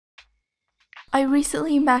I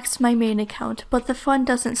recently maxed my main account, but the fun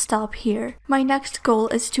doesn't stop here. My next goal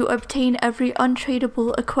is to obtain every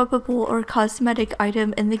untradeable, equipable, or cosmetic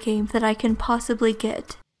item in the game that I can possibly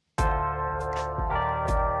get.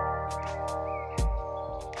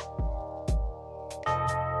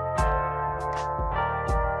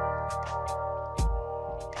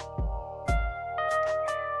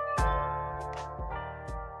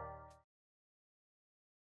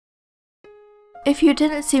 If you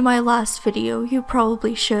didn't see my last video, you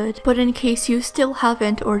probably should, but in case you still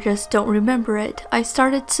haven't or just don't remember it, I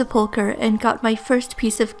started Sepulchre and got my first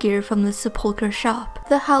piece of gear from the Sepulchre shop,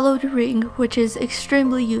 the Hallowed Ring, which is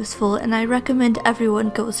extremely useful and I recommend everyone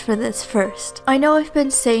goes for this first. I know I've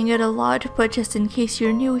been saying it a lot, but just in case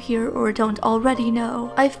you're new here or don't already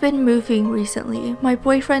know, I've been moving recently. My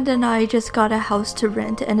boyfriend and I just got a house to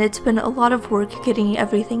rent and it's been a lot of work getting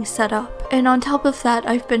everything set up. And on top of that,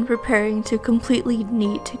 I've been preparing to completely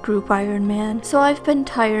neat group Iron Man, so I've been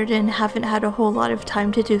tired and haven't had a whole lot of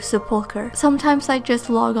time to do Sepulchre. Sometimes I just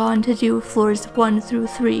log on to do floors 1 through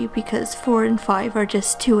 3 because 4 and 5 are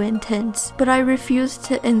just too intense, but I refused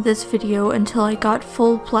to end this video until I got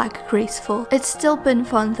full black graceful. It's still been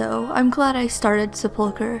fun though. I'm glad I started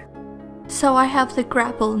Sepulchre. So I have the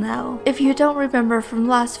grapple now. If you don't remember from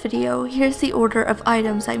last video, here's the order of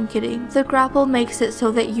items I'm getting. The grapple makes it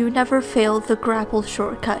so that you never fail the grapple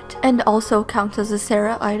shortcut, and also counts as a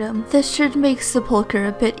Sarah item. This should make Sepulchre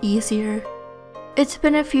a bit easier. It's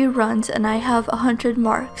been a few runs and I have 100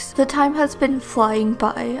 marks. The time has been flying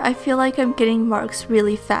by. I feel like I'm getting marks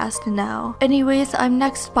really fast now. Anyways, I'm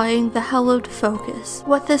next buying the Hallowed Focus.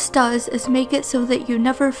 What this does is make it so that you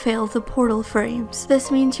never fail the portal frames.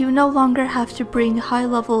 This means you no longer have to bring high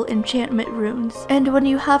level enchantment runes. And when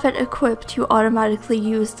you have it equipped, you automatically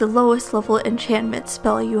use the lowest level enchantment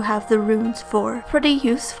spell you have the runes for. Pretty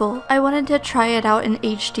useful. I wanted to try it out in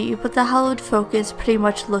HD, but the Hallowed Focus pretty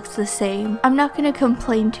much looks the same. I'm not gonna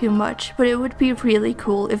complain too much, but it would be really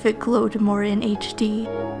cool if it glowed more in HD.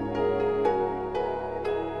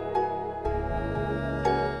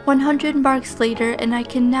 100 marks later and I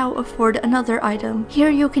can now afford another item. Here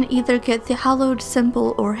you can either get the hallowed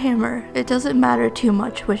symbol or hammer. It doesn't matter too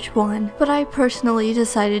much which one, but I personally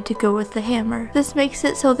decided to go with the hammer. This makes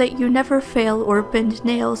it so that you never fail or bend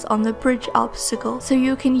nails on the bridge obstacle, so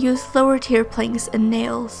you can use lower tier planks and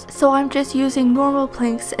nails. So I'm just using normal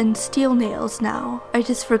planks and steel nails now. I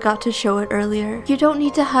just forgot to show it earlier. You don't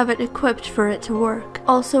need to have it equipped for it to work.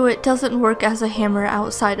 Also, it doesn't work as a hammer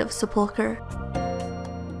outside of Sepulchre.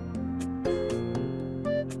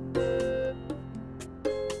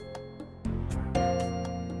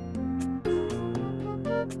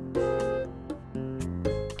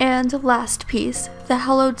 And last piece, the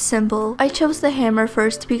hallowed symbol. I chose the hammer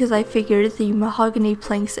first because I figured the mahogany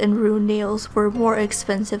planks and rune nails were more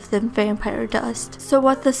expensive than vampire dust. So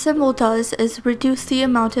what the symbol does is reduce the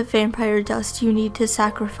amount of vampire dust you need to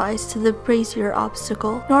sacrifice to the brazier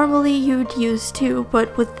obstacle. Normally you'd use 2,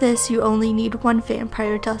 but with this you only need 1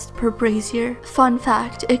 vampire dust per brazier. Fun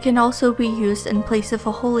fact, it can also be used in place of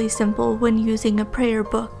a holy symbol when using a prayer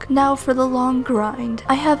book. Now for the long grind.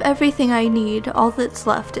 I have everything I need, all that's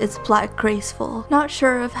left is black graceful. Not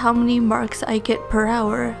sure of how many marks I get per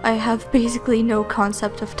hour. I have basically no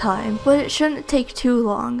concept of time, but it shouldn't take too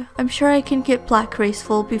long. I'm sure I can get black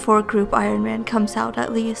graceful before Group Iron Man comes out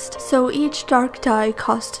at least. So each dark dye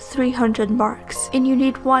costs 300 marks, and you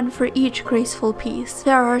need 1 for each graceful piece.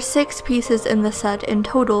 There are 6 pieces in the set in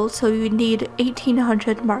total, so you need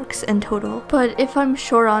 1800 marks in total. But if I'm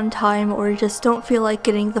short on time or just don't feel like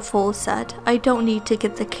getting the full set, I don't need to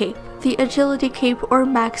get the cape. The agility cape or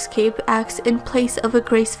max cape acts in place of a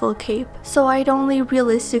graceful cape, so I'd only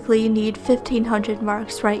realistically need 1500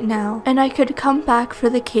 marks right now, and I could come back for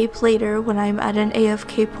the cape later when I'm at an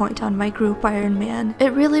AFK point on my group Iron Man.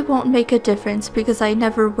 It really won't make a difference because I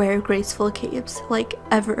never wear graceful capes, like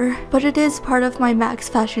ever, but it is part of my max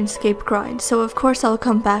Fashionscape grind, so of course I'll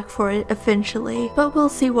come back for it eventually, but we'll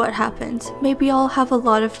see what happens. Maybe I'll have a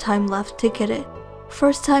lot of time left to get it.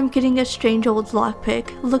 First time getting a strange old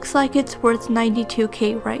lockpick, looks like it's worth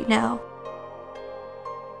 92k right now.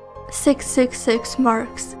 666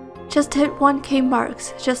 marks. Just hit 1k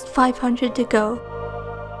marks, just 500 to go.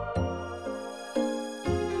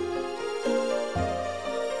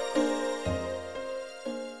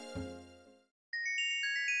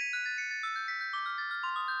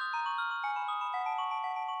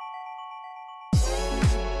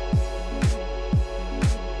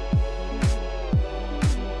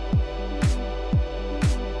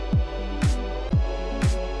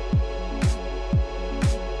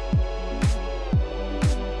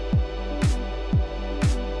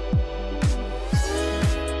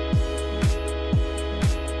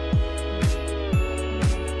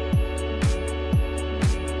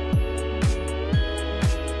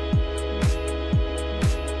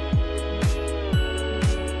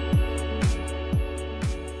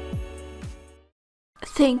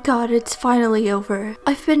 Thank God it's finally over.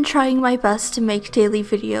 I've been trying my best to make daily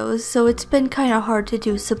videos, so it's been kinda hard to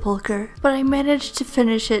do Sepulchre, but I managed to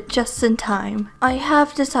finish it just in time. I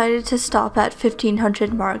have decided to stop at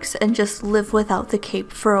 1500 marks and just live without the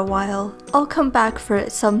cape for a while. I'll come back for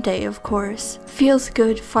it someday, of course. Feels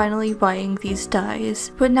good finally buying these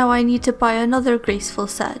dyes, but now I need to buy another graceful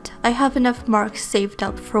set. I have enough marks saved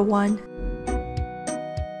up for one.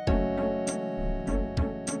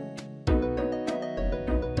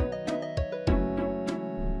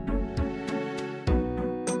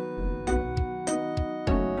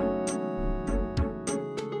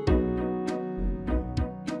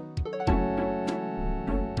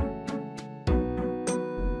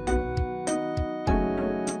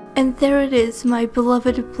 And there it is, my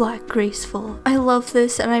beloved black graceful. I love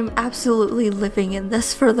this and I'm absolutely living in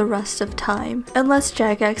this for the rest of time. Unless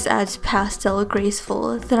Jagex adds pastel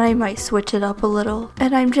graceful, then I might switch it up a little.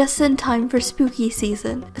 And I'm just in time for spooky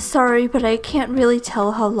season. Sorry, but I can't really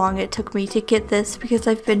tell how long it took me to get this because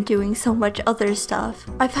I've been doing so much other stuff.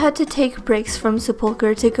 I've had to take breaks from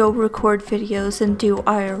Sepulchre to go record videos and do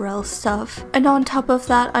IRL stuff. And on top of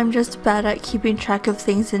that, I'm just bad at keeping track of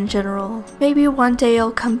things in general. Maybe one day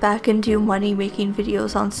I'll come back and do money making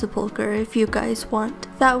videos on Sepulchre if you guys want.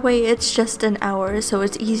 That way it's just an hour, so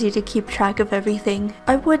it's easy to keep track of everything.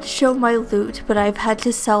 I would show my loot, but I've had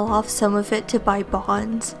to sell off some of it to buy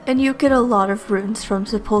bonds, and you get a lot of runes from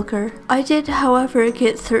Sepulchre. I did, however,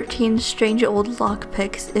 get 13 strange old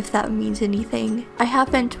lockpicks, if that means anything. I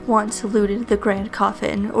haven't once looted the grand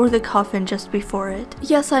coffin, or the coffin just before it.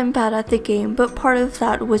 Yes, I'm bad at the game, but part of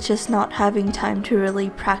that was just not having time to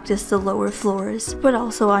really practice the lower floors, but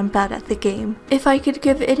also I'm bad at the game. If I could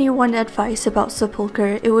give anyone advice about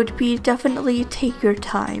Sepulchre, it would be definitely take your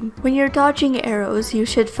time. When you're dodging arrows, you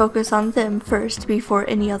should focus on them first before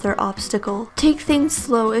any other obstacle. Take things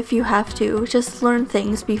slow if you have to, just learn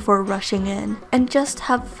things before rushing in. And just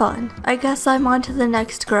have fun. I guess I'm on to the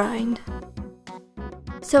next grind.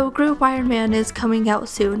 So Group Iron Man is coming out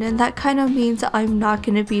soon, and that kind of means I'm not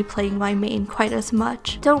going to be playing my main quite as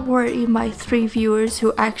much. Don't worry, my 3 viewers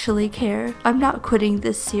who actually care. I'm not quitting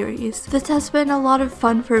this series. This has been a lot of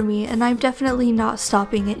fun for me, and I'm definitely not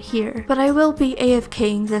stopping it here. But I will be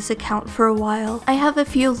AFKing this account for a while. I have a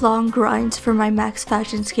few long grinds for my Max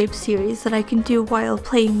Fashionscape series that I can do while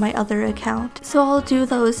playing my other account. So I'll do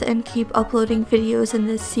those and keep uploading videos in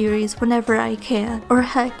this series whenever I can. Or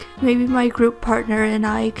heck, maybe my group partner and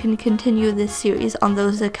I can continue this series on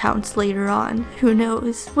those accounts later on. Who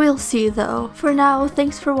knows? We'll see though. For now,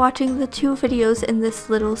 thanks for watching the 2 videos in this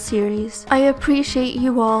little series. I appreciate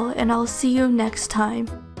you all, and I'll see you next time.